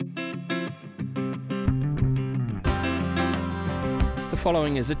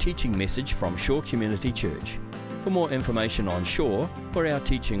following is a teaching message from Shore Community Church. For more information on Shore or our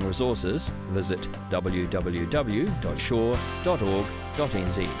teaching resources, visit www.shore.org.nz.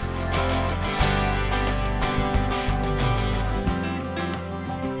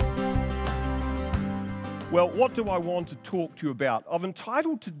 Well, what do I want to talk to you about? I've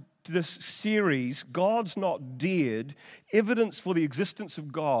entitled to this series, God's Not Dead, Evidence for the Existence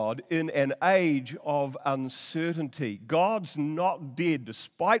of God in an Age of Uncertainty. God's not dead,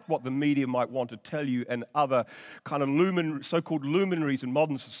 despite what the media might want to tell you and other kind of so-called luminaries in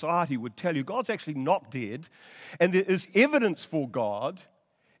modern society would tell you. God's actually not dead, and there is evidence for God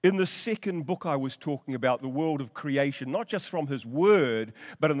in the second book I was talking about, the world of creation, not just from His Word,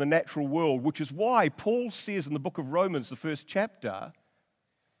 but in the natural world, which is why Paul says in the book of Romans, the first chapter,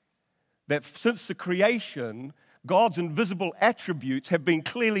 that since the creation, God's invisible attributes have been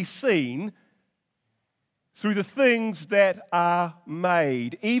clearly seen through the things that are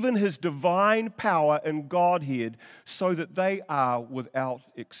made, even His divine power and Godhead, so that they are without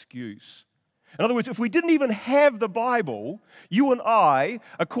excuse. In other words, if we didn't even have the Bible, you and I,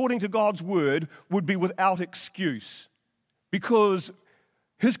 according to God's Word, would be without excuse, because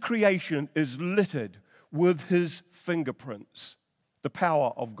His creation is littered with His fingerprints, the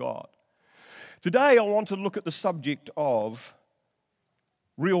power of God. Today, I want to look at the subject of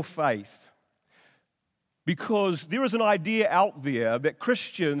real faith, because there is an idea out there that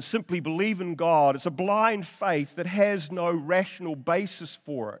Christians simply believe in God. It's a blind faith that has no rational basis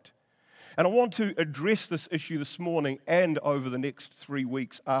for it. And I want to address this issue this morning and over the next 3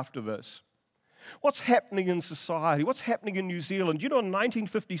 weeks after this. What's happening in society? What's happening in New Zealand? You know, in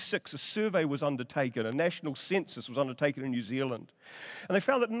 1956, a survey was undertaken, a national census was undertaken in New Zealand. And they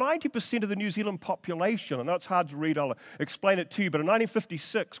found that 90% of the New Zealand population, I know it's hard to read, I'll explain it to you, but in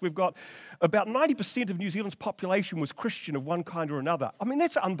 1956, we've got about 90% of New Zealand's population was Christian of one kind or another. I mean,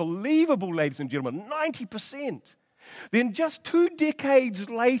 that's unbelievable, ladies and gentlemen, 90%. Then just 2 decades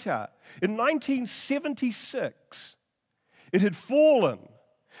later, in 1976, it had fallen.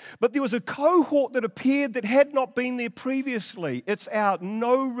 But there was a cohort that appeared that had not been there previously. It's our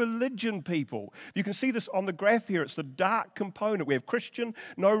no religion people. You can see this on the graph here. It's the dark component. We have Christian,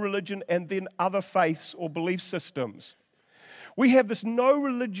 no religion, and then other faiths or belief systems. We have this no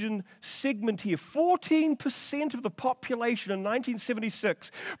religion segment here. 14% of the population in 1976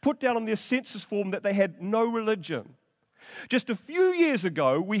 put down on their census form that they had no religion. Just a few years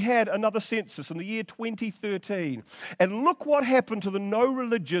ago, we had another census in the year 2013. And look what happened to the no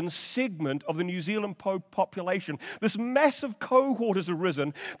religion segment of the New Zealand population. This massive cohort has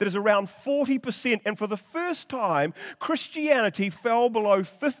arisen that is around 40%. And for the first time, Christianity fell below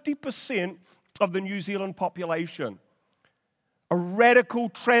 50% of the New Zealand population. A radical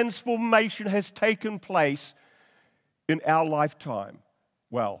transformation has taken place in our lifetime.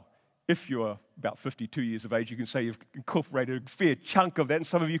 Well, if you're about 52 years of age, you can say you've incorporated a fair chunk of that, and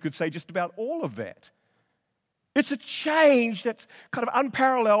some of you could say just about all of that. It's a change that's kind of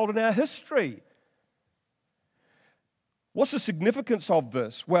unparalleled in our history. What's the significance of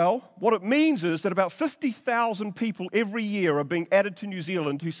this? Well, what it means is that about 50,000 people every year are being added to New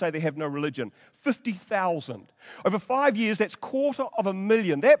Zealand who say they have no religion. 50,000. Over 5 years, that's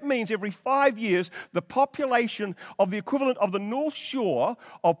 250,000. That means every 5 years, the population of the equivalent of the North Shore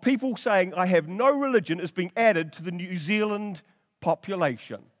of people saying, I have no religion, is being added to the New Zealand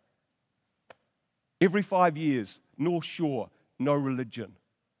population. Every 5 years, North Shore, no religion.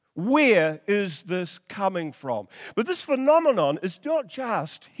 Where is this coming from? But this phenomenon is not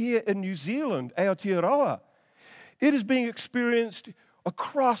just here in New Zealand, Aotearoa. It is being experienced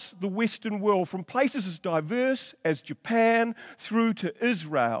across the Western world, from places as diverse as Japan through to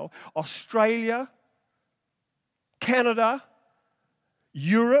Israel, Australia, Canada,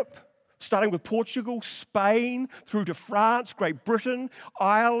 Europe, starting with Portugal, Spain, through to France, Great Britain,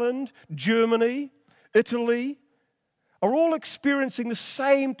 Ireland, Germany, Italy, are all experiencing the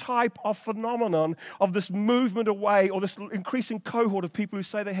same type of phenomenon of this movement away, or this increasing cohort of people who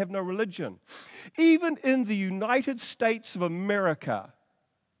say they have no religion. Even in the United States of America,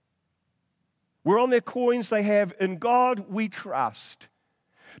 where on their coins they have, "In God we trust."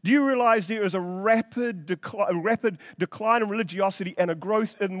 Do you realize there is a rapid decline in religiosity and a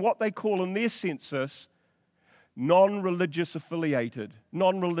growth in what they call in their census non-religious affiliated?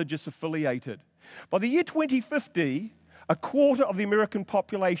 Non-religious affiliated. By the year 2050, a quarter of the American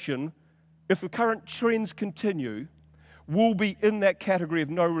population, if the current trends continue, will be in that category of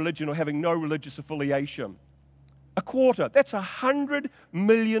no religion or having no religious affiliation. A quarter. That's 100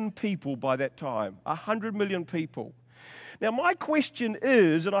 million people by that time. 100 million people. Now, my question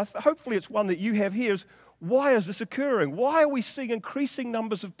is, and hopefully it's one that you have here, is why is this occurring? Why are we seeing increasing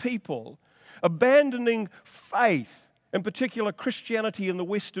numbers of people abandoning faith, in particular Christianity in the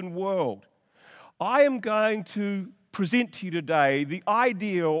Western world? I am going to present to you today the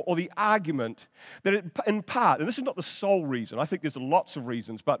idea or the argument that in part, and this is not the sole reason, I think there's lots of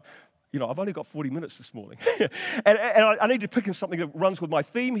reasons, but I've only got 40 minutes this morning. and I need to pick on something that runs with my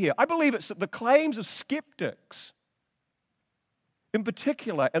theme here. I believe it's that the claims of skeptics, in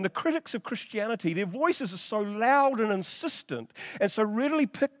particular, and the critics of Christianity, their voices are so loud and insistent and so readily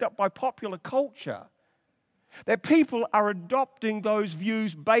picked up by popular culture that people are adopting those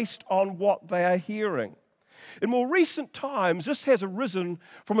views based on what they are hearing. In more recent times, this has arisen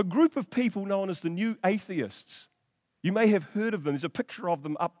from a group of people known as the New Atheists. You may have heard of them. There's a picture of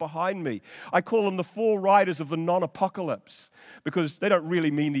them up behind me. I call them the four riders of the non-apocalypse because they don't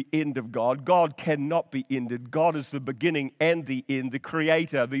really mean the end of God. God cannot be ended. God is the beginning and the end, the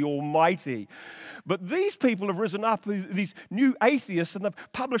Creator, the Almighty. But these people have risen up, these new atheists, and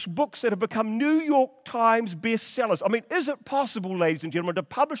they've published books that have become New York Times bestsellers. I mean, is it possible, ladies and gentlemen, to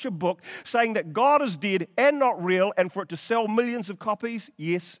publish a book saying that God is dead and not real and for it to sell millions of copies?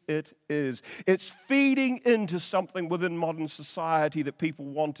 Yes, it is. It's feeding into something within modern society that people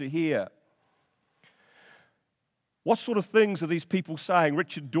want to hear. What sort of things are these people saying?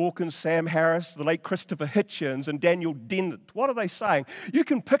 Richard Dawkins, Sam Harris, the late Christopher Hitchens, and Daniel Dennett. What are they saying? You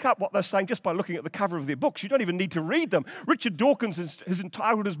can pick up what they're saying just by looking at the cover of their books. You don't even need to read them. Richard Dawkins has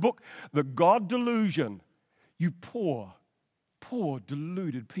entitled his book, The God Delusion. You poor,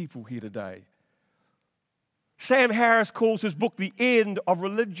 deluded people here today. Sam Harris calls his book The End of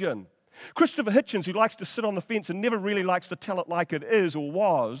Religion. Christopher Hitchens, who likes to sit on the fence and never really likes to tell it like it is or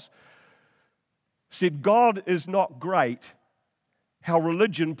was, said, God is not great, how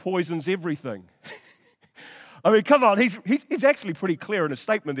religion poisons everything. I mean, come on, he's actually pretty clear in his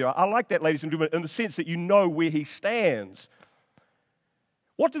statement there. I like that, ladies and gentlemen, in the sense that you know where he stands.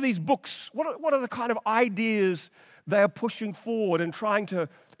 What do these books, what are the kind of ideas they are pushing forward and trying to,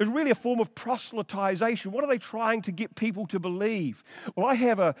 it's really a form of proselytization. What are they trying to get people to believe? Well, I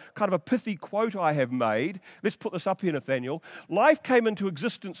have a kind of a pithy quote I have made. Let's put this up here, Nathaniel. Life came into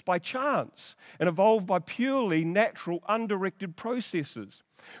existence by chance and evolved by purely natural, undirected processes.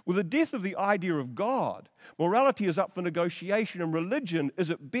 With the death of the idea of God, morality is up for negotiation, and religion is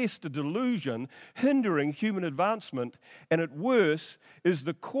at best a delusion, hindering human advancement, and at worst is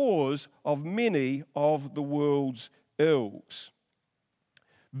the cause of many of the world's ills.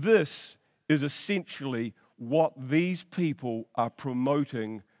 This is essentially what these people are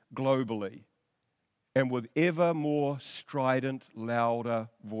promoting globally, and with ever more strident, louder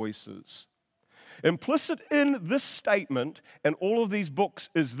voices. Implicit in this statement and all of these books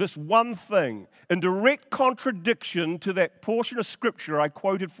is this one thing, in direct contradiction to that portion of Scripture I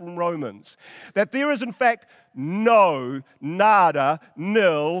quoted from Romans, that there is in fact no, nada,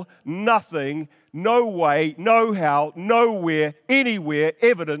 nil, nothing, no way, no how, nowhere, anywhere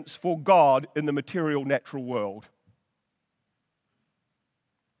evidence for God in the material natural world.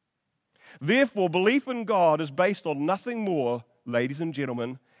 Therefore, belief in God is based on nothing more, ladies and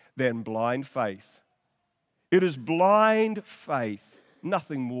gentlemen, than blind faith. It is blind faith,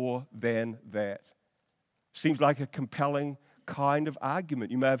 nothing more than that. Seems like a compelling kind of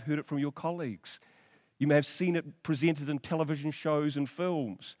argument. You may have heard it from your colleagues. You may have seen it presented in television shows and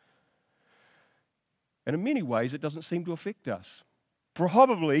films. And in many ways, it doesn't seem to affect us.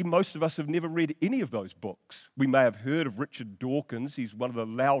 Probably most of us have never read any of those books. We may have heard of Richard Dawkins. He's one of the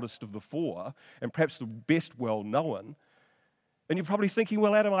loudest of the four, and perhaps the best well-known. And you're probably thinking,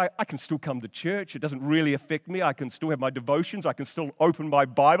 well, Adam, I can still come to church. It doesn't really affect me. I can still have my devotions. I can still open my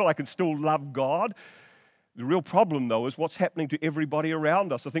Bible. I can still love God. The real problem, though, is what's happening to everybody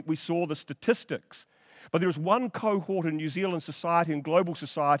around us. I think we saw the statistics. But there is one cohort in New Zealand society and global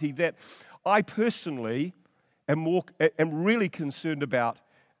society that I personally am really concerned about,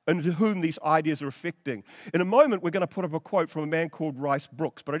 and to whom these ideas are affecting. In a moment, we're going to put up a quote from a man called Rice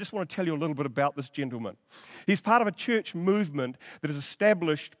Brooks, but I just want to tell you a little bit about this gentleman. He's part of a church movement that has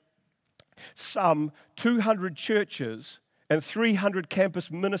established some 200 churches and 300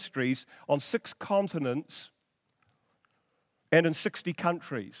 campus ministries on 6 continents and in 60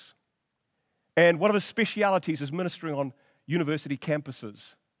 countries. And one of his specialities is ministering on university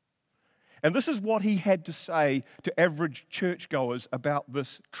campuses. And this is what he had to say to average churchgoers about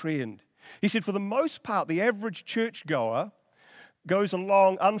this trend. He said, for the most part, the average churchgoer goes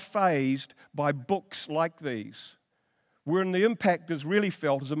along unfazed by books like these, wherein the impact is really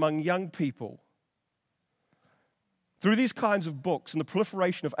felt is among young people. Through these kinds of books and the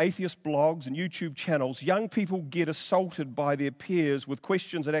proliferation of atheist blogs and YouTube channels, young people get assaulted by their peers with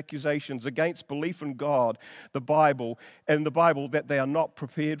questions and accusations against belief in God, the Bible, and the Bible that they are not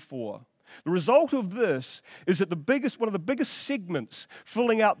prepared for. The result of this is that one of the biggest segments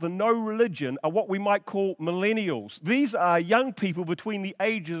filling out the no religion are what we might call millennials. These are young people between the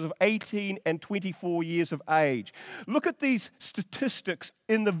ages of 18 and 24 years of age. Look at these statistics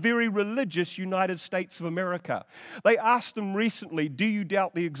in the very religious United States of America. They asked them recently, do you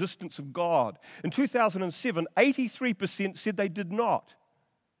doubt the existence of God? In 2007, 83% said they did not.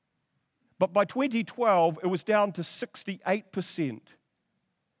 But by 2012, it was down to 68%.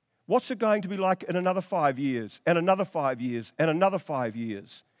 What's it going to be like in another 5 years, and another 5 years, and another 5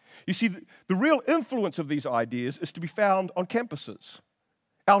 years? You see, the real influence of these ideas is to be found on campuses,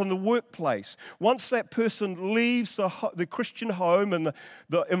 out in the workplace. Once that person leaves the Christian home and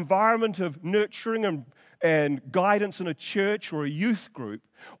the environment of nurturing and guidance in a church or a youth group,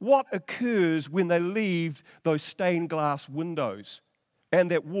 what occurs when they leave those stained glass windows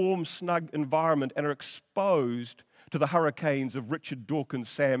and that warm, snug environment and are exposed to the hurricanes of Richard Dawkins,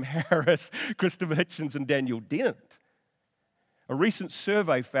 Sam Harris, Christopher Hitchens, and Daniel Dennett? A recent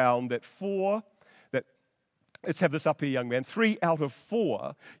survey found that let's have this up here, young man, 3 out of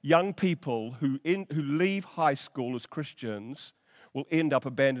 4 young people who leave high school as Christians will end up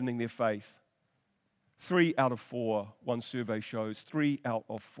abandoning their faith. 3 out of 4, one survey shows, 3 out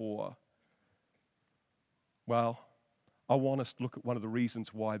of 4. Well, I want us to look at one of the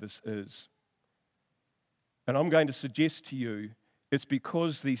reasons why this is. And I'm going to suggest to you it's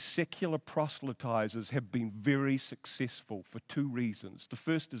because these secular proselytizers have been very successful for 2 reasons. The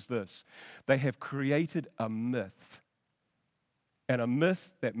first is this: they have created a myth, and a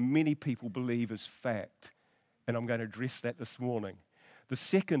myth that many people believe is fact. And I'm going to address that this morning. The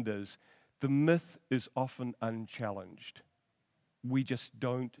second is the myth is often unchallenged. We just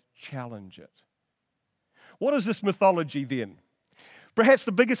don't challenge it. What is this mythology then? Perhaps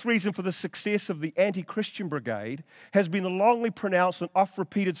the biggest reason for the success of the anti-Christian brigade has been the longly pronounced and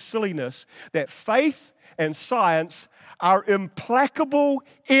oft-repeated silliness that faith and science are implacable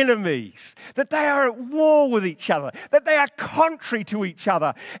enemies, that they are at war with each other, that they are contrary to each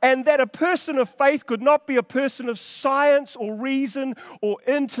other, and that a person of faith could not be a person of science or reason or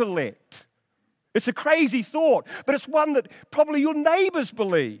intellect. It's a crazy thought, but it's one that probably your neighbors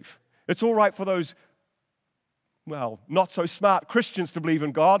believe. It's all right for those not so smart Christians to believe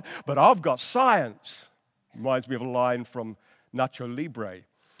in God, but I've got science. Reminds me of a line from Nacho Libre.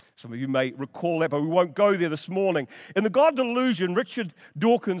 Some of you may recall that, but we won't go there this morning. In The God Delusion, Richard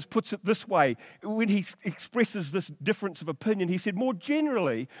Dawkins puts it this way. When he expresses this difference of opinion, he said, more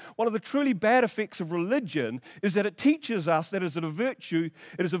generally, one of the truly bad effects of religion is that it teaches us that it is a virtue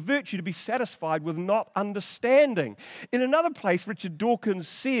to be satisfied with not understanding. In another place, Richard Dawkins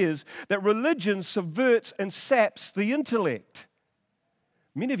says that religion subverts and saps the intellect.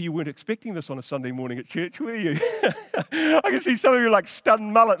 Many of you weren't expecting this on a Sunday morning at church, were you? I can see some of you like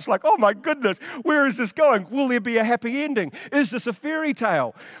stunned mullets, like, oh my goodness, where is this going? Will there be a happy ending? Is this a fairy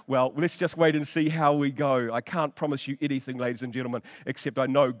tale? Well, let's just wait and see how we go. I can't promise you anything, ladies and gentlemen, except I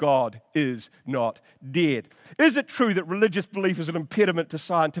know God is not dead. Is it true that religious belief is an impediment to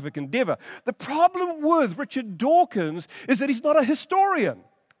scientific endeavor? The problem with Richard Dawkins is that he's not a historian.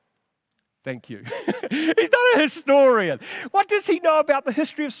 Thank you. He's not a historian. What does he know about the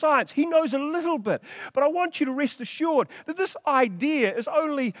history of science? He knows a little bit. But I want you to rest assured that this idea is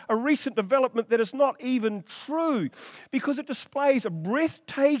only a recent development that is not even true, because it displays a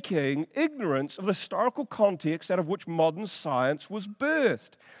breathtaking ignorance of the historical context out of which modern science was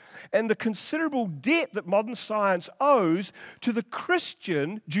birthed, and the considerable debt that modern science owes to the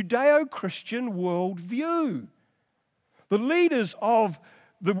Christian, Judeo-Christian worldview. The leaders of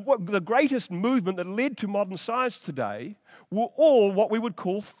the greatest movement that led to modern science today were all what we would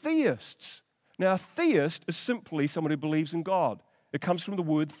call theists. Now, a theist is simply someone who believes in God. It comes from the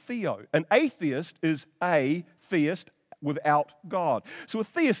word theo. An atheist is a theist without God. So a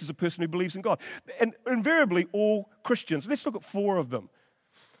theist is a person who believes in God. And invariably, all Christians, let's look at 4 of them.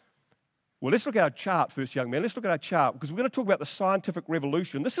 Well, let's look at our chart first, young man. Let's look at our chart, because we're going to talk about the scientific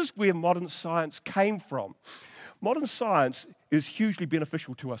revolution. This is where modern science came from. Modern science is hugely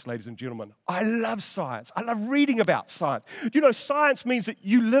beneficial to us, ladies and gentlemen. I love science. I love reading about science. Do you know science means that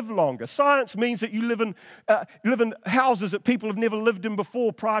you live longer? Science means that you live in houses that people have never lived in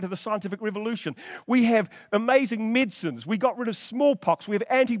before prior to the scientific revolution. We have amazing medicines. We got rid of smallpox. We have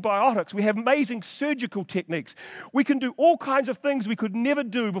antibiotics. We have amazing surgical techniques. We can do all kinds of things we could never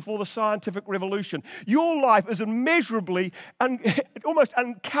do before the scientific revolution. Your life is immeasurably and almost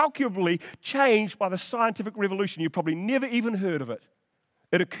incalculably changed by the scientific revolution. You probably never even heard of it.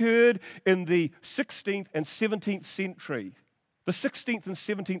 It occurred in the 16th and 17th century. The 16th and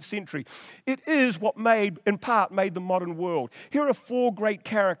 17th century. It is what in part made the modern world. Here are 4 great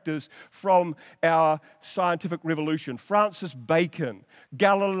characters from our scientific revolution. Francis Bacon,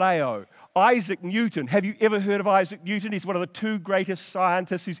 Galileo, Isaac Newton. Have you ever heard of Isaac Newton? He's one of the 2 greatest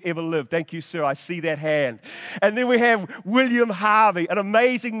scientists who's ever lived. Thank you, sir. I see that hand. And then we have William Harvey, an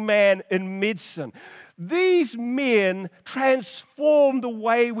amazing man in medicine. These men transformed the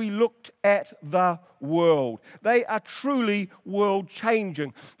way we looked at the world. They are truly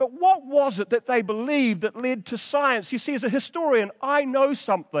world-changing. But what was it that they believed that led to science? You see, as a historian, I know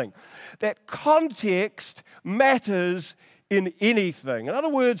something, that context matters in anything. In other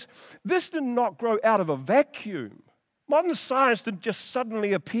words, this did not grow out of a vacuum. Modern science didn't just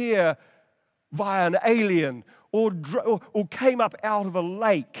suddenly appear via an alien or came up out of a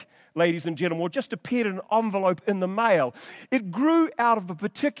lake, ladies and gentlemen, or just appeared in an envelope in the mail. It grew out of a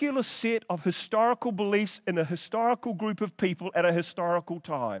particular set of historical beliefs in a historical group of people at a historical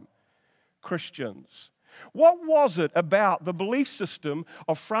time. Christians. What was it about the belief system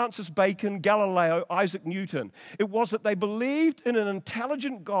of Francis Bacon, Galileo, Isaac Newton? It was that they believed in an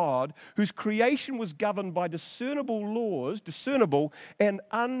intelligent God whose creation was governed by discernible and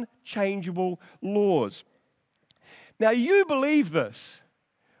unchangeable laws. Now, you believe this,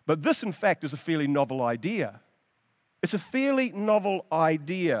 but this, in fact, is a fairly novel idea. It's a fairly novel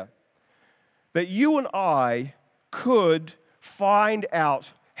idea that you and I could find out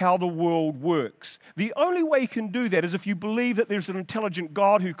how the world works. The only way you can do that is if you believe that there's an intelligent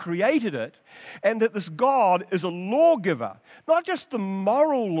God who created it and that this God is a lawgiver, not just the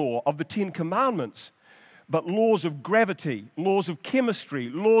moral law of the 10 Commandments, but laws of gravity, laws of chemistry,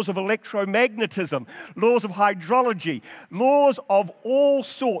 laws of electromagnetism, laws of hydrology, laws of all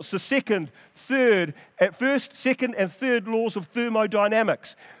sorts, the first, second, and third laws of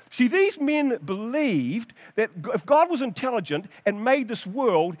thermodynamics. See, these men believed that if God was intelligent and made this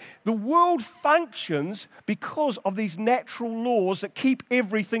world, the world functions because of these natural laws that keep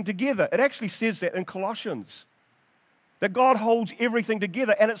everything together. It actually says that in Colossians, that God holds everything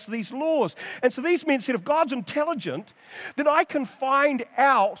together, and it's these laws. And so these men said, if God's intelligent, then I can find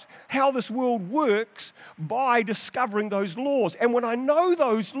out how this world works by discovering those laws. And when I know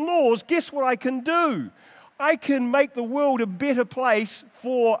those laws, guess what I can do? I can make the world a better place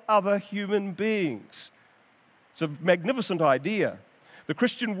for other human beings. It's a magnificent idea. The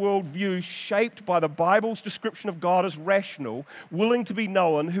Christian worldview, shaped by the Bible's description of God as rational, willing to be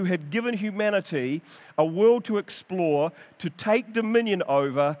known, who had given humanity a world to explore, to take dominion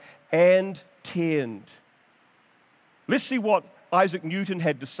over, and tend. Let's see what Isaac Newton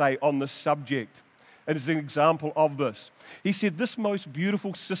had to say on this subject. It is an example of this. He said, this most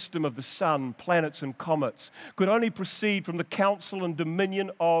beautiful system of the sun, planets, and comets could only proceed from the counsel and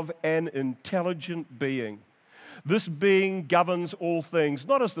dominion of an intelligent being. This being governs all things,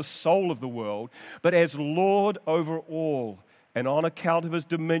 not as the soul of the world, but as Lord over all. And on account of his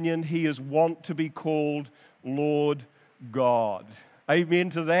dominion, he is wont to be called Lord God. Amen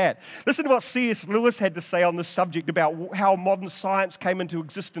to that. Listen to what C.S. Lewis had to say on this subject about how modern science came into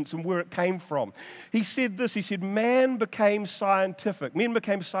existence and where it came from. He said this, he said, men became scientific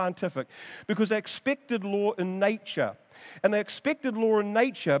because they expected law in nature. And they expected law in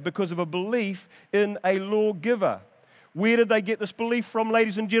nature because of a belief in a lawgiver. Where did they get this belief from,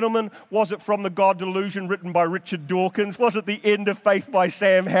 ladies and gentlemen? Was it from The God Delusion written by Richard Dawkins? Was it The End of Faith by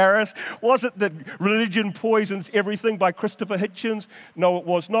Sam Harris? Was it that Religion Poisons Everything by Christopher Hitchens? No, it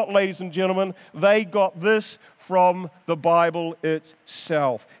was not, ladies and gentlemen. They got this from the Bible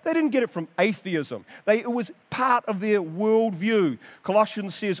itself. They didn't get it from atheism. It was part of their worldview.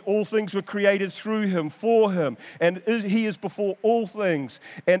 Colossians says all things were created through him, for him, and he is before all things,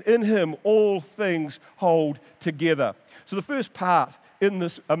 and in him all things hold together. So the first part in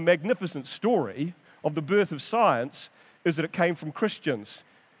this magnificent story of the birth of science is that it came from Christians.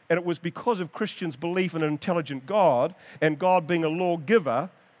 And it was because of Christians' belief in an intelligent God and God being a lawgiver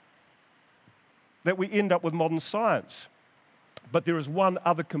that we end up with modern science. But there is one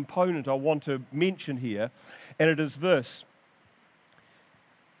other component I want to mention here, and it is this,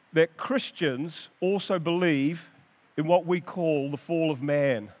 that Christians also believe in what we call the fall of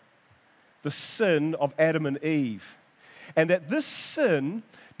man, the sin of Adam and Eve. And that this sin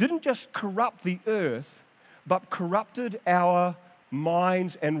didn't just corrupt the earth, but corrupted our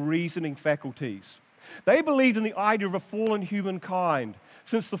minds and reasoning faculties. They believed in the idea of a fallen humankind.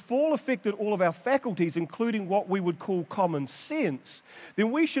 Since the fall affected all of our faculties, including what we would call common sense,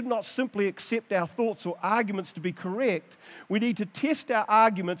 then we should not simply accept our thoughts or arguments to be correct. We need to test our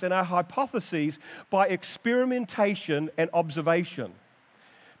arguments and our hypotheses by experimentation and observation.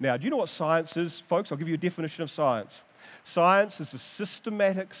 Now, do you know what science is, folks? I'll give you a definition of science. Science is a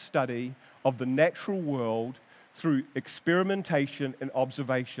systematic study of the natural world through experimentation and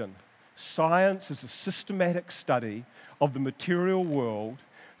observation. Science is a systematic study of the material world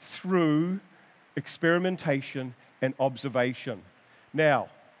through experimentation and observation. Now,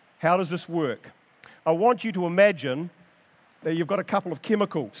 how does this work? I want you to imagine that you've got a couple of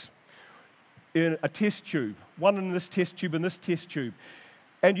chemicals in a test tube, one in this test tube and this test tube,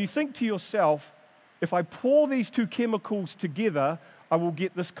 and you think to yourself, if I pour these two chemicals together, I will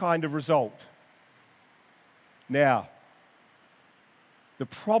get this kind of result. Now, the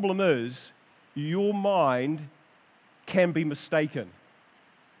problem is your mind can be mistaken.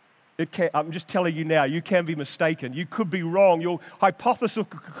 I'm just telling you now, you can be mistaken. You could be wrong. Your hypothesis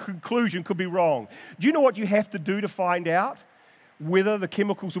conclusion could be wrong. Do you know what you have to do to find out whether the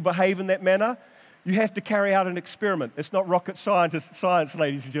chemicals will behave in that manner? You have to carry out an experiment. It's not rocket science,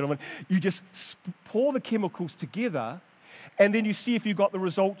 ladies and gentlemen. You just pour the chemicals together, and then you see if you got the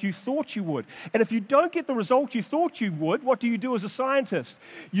result you thought you would. And if you don't get the result you thought you would, what do you do as a scientist?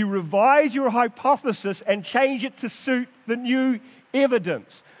 You revise your hypothesis and change it to suit the new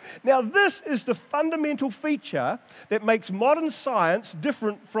evidence. Now, this is the fundamental feature that makes modern science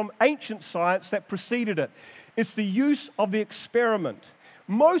different from ancient science that preceded it. It's the use of the experiment.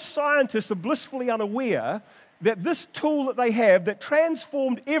 Most scientists are blissfully unaware that this tool that they have that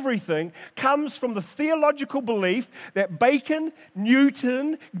transformed everything comes from the theological belief that Bacon,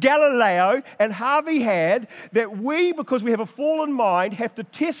 Newton, Galileo, and Harvey had, that we, because we have a fallen mind, have to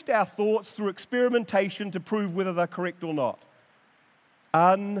test our thoughts through experimentation to prove whether they're correct or not.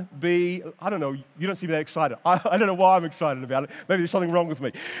 I don't know, you don't seem that excited. I don't know why I'm excited about it. Maybe there's something wrong with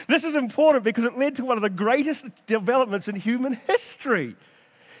me. This is important because it led to one of the greatest developments in human history.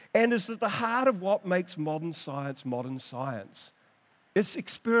 And is at the heart of what makes modern science modern science. It's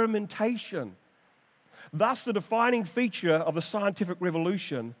experimentation. Thus, the defining feature of the scientific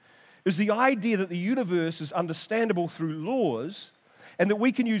revolution is the idea that the universe is understandable through laws and that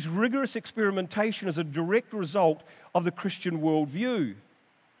we can use rigorous experimentation as a direct result of the Christian worldview.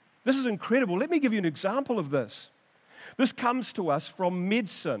 This is incredible. Let me give you an example of this. This comes to us from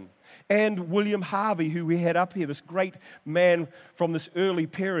medicine. And William Harvey, who we had up here, this great man from this early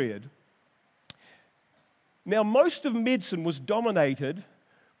period. Now, most of medicine was dominated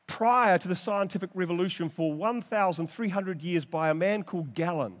prior to the scientific revolution for 1,300 years by a man called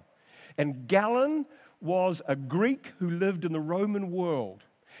Galen. And Galen was a Greek who lived in the Roman world.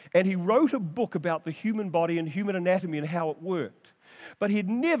 And he wrote a book about the human body and human anatomy and how it worked. But he'd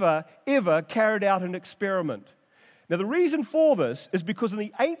never, ever carried out an experiment. Now, the reason for this is because in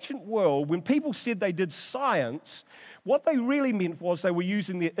the ancient world, when people said they did science, what they really meant was they were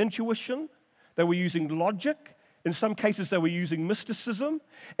using their intuition, they were using logic, in some cases they were using mysticism,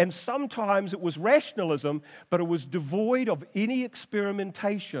 and sometimes it was rationalism, but it was devoid of any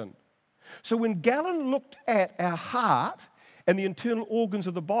experimentation. So when Galen looked at our heart and the internal organs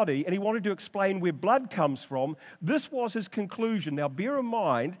of the body, and he wanted to explain where blood comes from, this was his conclusion. Now, bear in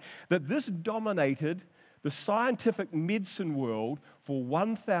mind that this dominated the scientific medicine world for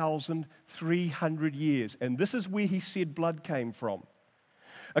 1,300 years. And this is where he said blood came from.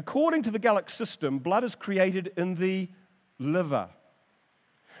 According to the Gallic system, blood is created in the liver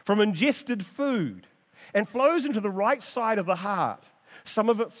from ingested food and flows into the right side of the heart. Some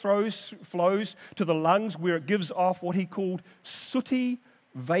of it flows to the lungs where it gives off what he called sooty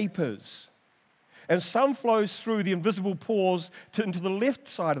vapors. And some flows through the invisible pores into the left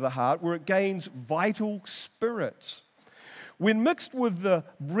side of the heart where it gains vital spirits. When mixed with the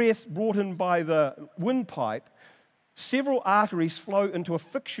breath brought in by the windpipe, several arteries flow into a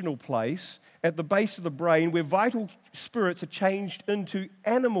fictional place at the base of the brain where vital spirits are changed into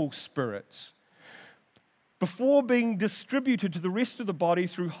animal spirits before being distributed to the rest of the body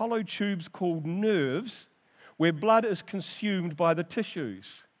through hollow tubes called nerves where blood is consumed by the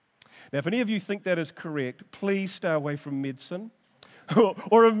tissues. Now, if any of you think that is correct, please stay away from medicine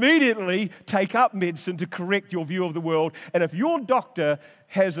or immediately take up medicine to correct your view of the world. And if your doctor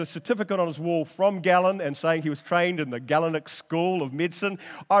has a certificate on his wall from Galen and saying he was trained in the Galenic School of Medicine,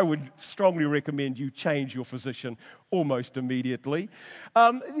 I would strongly recommend you change your physician almost immediately.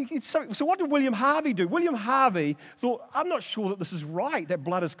 So what did William Harvey do? William Harvey thought, I'm not sure that this is right, that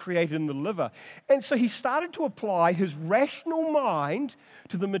blood is created in the liver. And so he started to apply his rational mind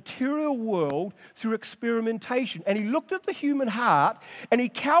to the material world through experimentation. And he looked at the human heart and he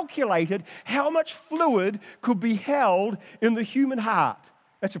calculated how much fluid could be held in the human heart.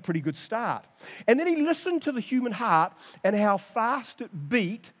 That's a pretty good start. And then he listened to the human heart and how fast it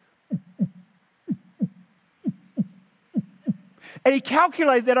beat. And he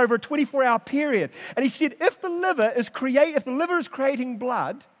calculated that over a 24-hour period. And he said, if the liver is creating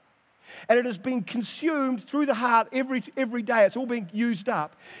blood, and it is being consumed through the heart every day, it's all being used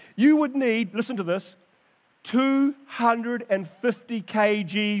up, you would need, listen to this, 250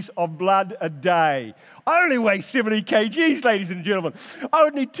 kgs of blood a day. I only weigh 70 kgs, ladies and gentlemen. I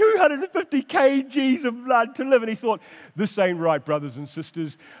would need 250 kgs of blood to live. And he thought, this ain't right, brothers and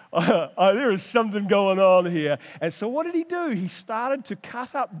sisters. There is something going on here. And so what did he do? He started to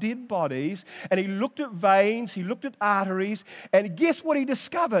cut up dead bodies, and he looked at veins, he looked at arteries, and guess what he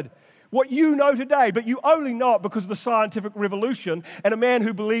discovered? What you know today, but you only know it because of the scientific revolution and a man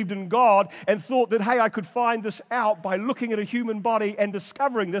who believed in God and thought that, hey, I could find this out by looking at a human body and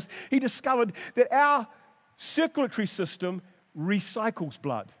discovering this. He discovered that our circulatory system recycles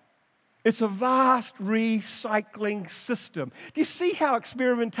blood. It's a vast recycling system. Do you see how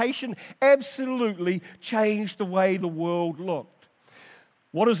experimentation absolutely changed the way the world looked?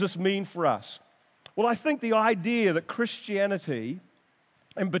 What does this mean for us? Well, I think the idea that Christianity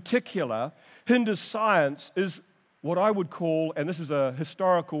in particular hinders science is what I would call, and this is a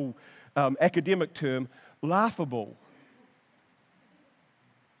historical academic term, laughable.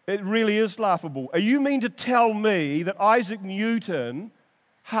 It really is laughable. You mean to tell me that Isaac Newton,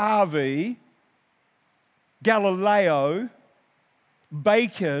 Harvey, Galileo,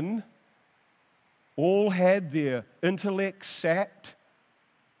 Bacon all had their intellect sapped,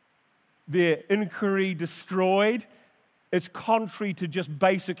 their inquiry destroyed? It's contrary to just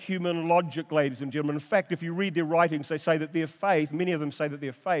basic human logic, ladies and gentlemen. In fact, if you read their writings, they say that their faith, many of them say that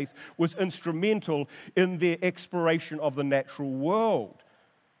their faith was instrumental in their exploration of the natural world.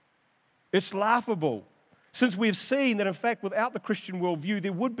 It's laughable. Since we've seen that, in fact, without the Christian worldview,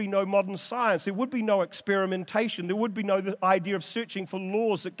 there would be no modern science, there would be no experimentation, there would be no idea of searching for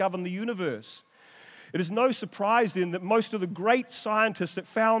laws that govern the universe. It is no surprise then that most of the great scientists that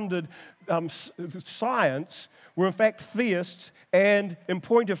founded science were in fact theists, and in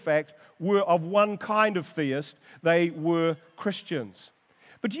point of fact, were of one kind of theist. They were Christians.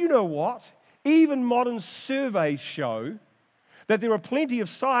 But do you know what? Even modern surveys show that there are plenty of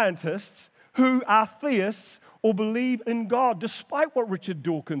scientists who are theists or believe in God, despite what Richard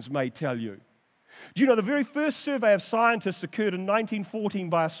Dawkins may tell you. Do you know the very first survey of scientists occurred in 1914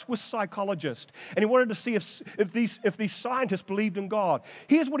 by a Swiss psychologist, and he wanted to see if these scientists believed in God.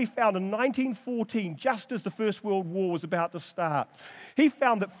 Here's what he found in 1914, just as the First World War was about to start. He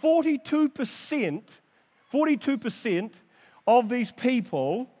found that 42% of these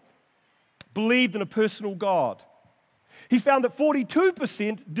people believed in a personal God. He found that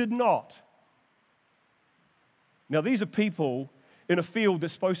 42% did not. Now, these are people in a field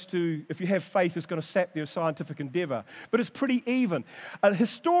that's supposed to, if you have faith, is going to sap their scientific endeavor. But it's pretty even. A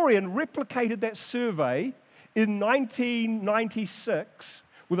historian replicated that survey in 1996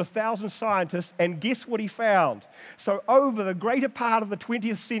 with 1,000 scientists, and guess what he found? So over the greater part of the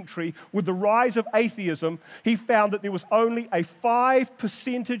 20th century, with the rise of atheism, he found that there was only a 5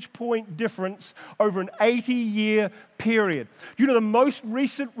 percentage point difference over an 80-year period. You know, the most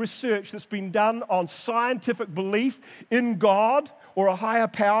recent research that's been done on scientific belief in God or a higher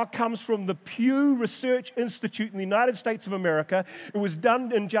power comes from the Pew Research Institute in the United States of America. It was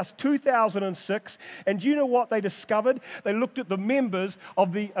done in just 2006, and do you know what they discovered? They looked at the members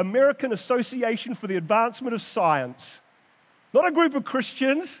of the American Association for the Advancement of Science. Not a group of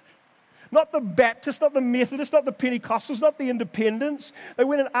Christians, not the Baptists, not the Methodists, not the Pentecostals, not the Independents. They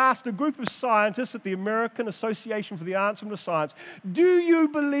went and asked a group of scientists at the American Association for the Advancement of Science, do you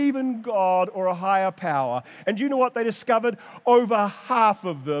believe in God or a higher power? And do you know what they discovered? Over half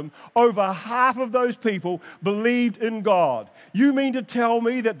of them, over half of those people believed in God. You mean to tell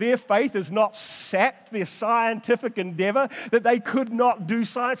me that their faith has not sapped their scientific endeavor, that they could not do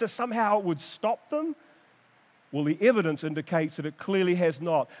science, that somehow it would stop them? Well, the evidence indicates that it clearly has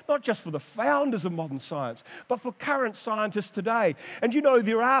not just for the founders of modern science, but for current scientists today. And you know,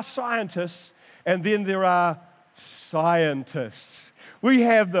 there are scientists, and then there are scientists. We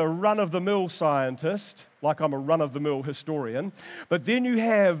have the run-of-the-mill scientist, like I'm a run-of-the-mill historian, but then you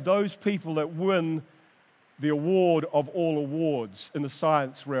have those people that win the award of all awards in the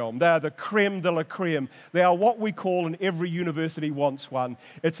science realm. They are the creme de la creme. They are what we call, and every university wants one,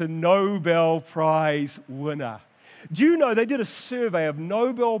 it's a Nobel Prize winner. Do you know they did a survey of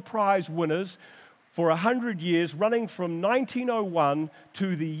Nobel Prize winners for 100 years, running from 1901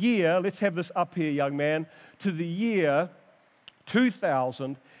 to the year, let's have this up here, young man, to the year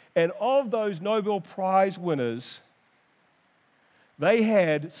 2000, and of those Nobel Prize winners, they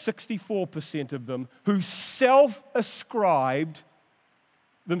had 64% of them who self-ascribed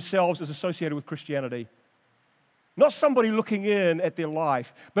themselves as associated with Christianity. Not somebody looking in at their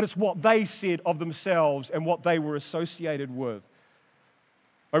life, but it's what they said of themselves and what they were associated with.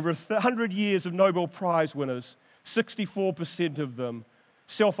 Over 100 years of Nobel Prize winners, 64% of them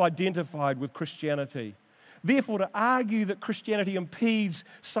self-identified with Christianity. Therefore, to argue that Christianity impedes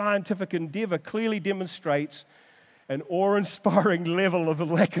scientific endeavor clearly demonstrates an awe-inspiring level of a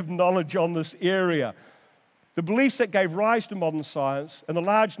lack of knowledge on this area. The beliefs that gave rise to modern science and the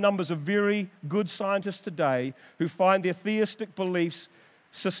large numbers of very good scientists today who find their theistic beliefs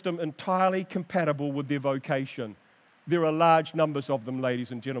system entirely compatible with their vocation. There are large numbers of them,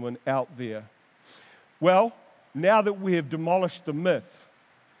 ladies and gentlemen, out there. Well, now that we have demolished the myth,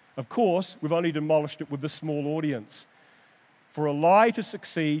 of course, we've only demolished it with this small audience. For a lie to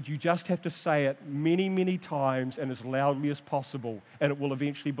succeed, you just have to say it many, many times and as loudly as possible, and it will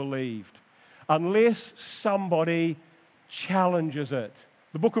eventually be believed. Unless somebody challenges it.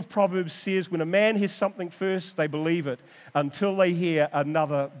 The book of Proverbs says, when a man hears something first, they believe it until they hear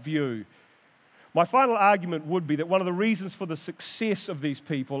another view. My final argument would be that one of the reasons for the success of these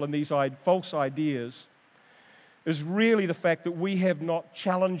people and these false ideas is really the fact that we have not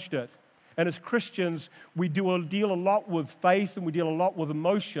challenged it. And as Christians, we deal a lot with faith and we deal a lot with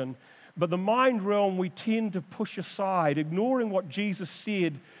emotion, but the mind realm we tend to push aside, ignoring what Jesus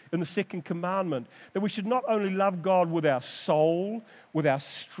said in the second commandment, that we should not only love God with our soul, with our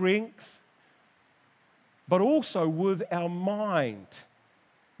strength, but also with our mind.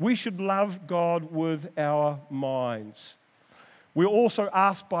 We should love God with our minds. We're also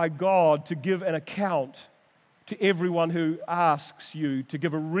asked by God to give an account to everyone who asks you, to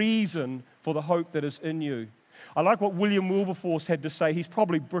give a reason for the hope that is in you. I like what William Wilberforce had to say. He's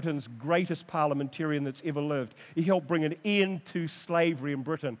probably Britain's greatest parliamentarian that's ever lived. He helped bring an end to slavery in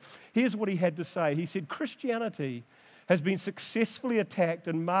Britain. Here's what he had to say. He said, Christianity has been successfully attacked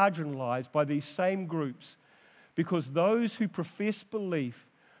and marginalized by these same groups because those who profess belief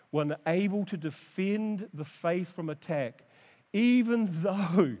were unable to defend the faith from attack, even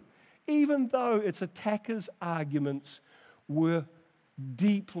though its attackers' arguments were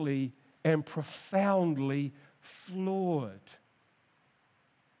deeply and profoundly flawed.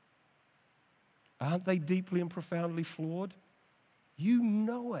 Aren't they deeply and profoundly flawed? You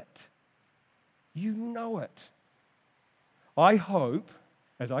know it. You know it. I hope,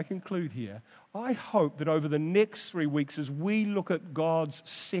 as I conclude here, I hope that over the next 3 weeks as we look at God's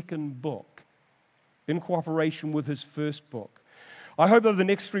second book in cooperation with his first book, I hope over the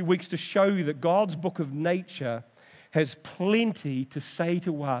next 3 weeks to show you that God's book of nature has plenty to say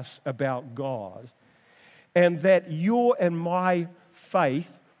to us about God, and that your and my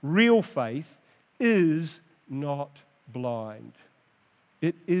faith, real faith, is not blind.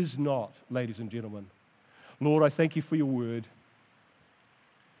 It is not, ladies and gentlemen. Lord, I thank you for your word,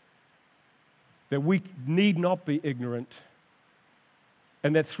 that we need not be ignorant,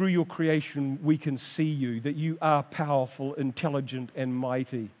 and that through your creation we can see you, that you are powerful, intelligent, and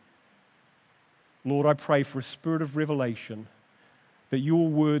mighty. Lord, I pray for a spirit of revelation, that your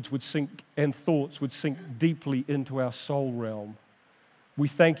words would sink and thoughts would sink deeply into our soul realm. We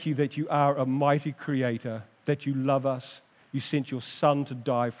thank you that you are a mighty creator, that you love us, you sent your Son to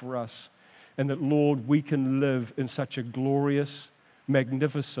die for us, and that, Lord, we can live in such a glorious,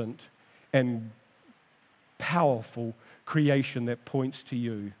 magnificent, and powerful creation that points to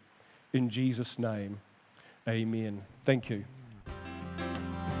you. In Jesus' name, amen. Thank you.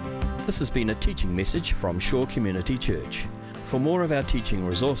 This has been a teaching message from Shore Community Church. For more of our teaching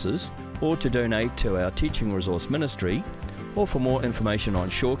resources, or to donate to our teaching resource ministry, or for more information on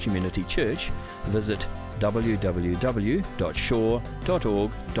Shore Community Church, visit www.shore.org.nz.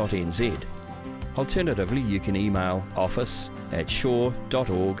 Alternatively, you can email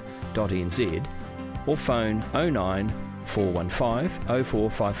office@shore.org.nz or phone 09 415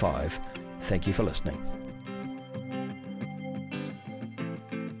 0455. Thank you for listening.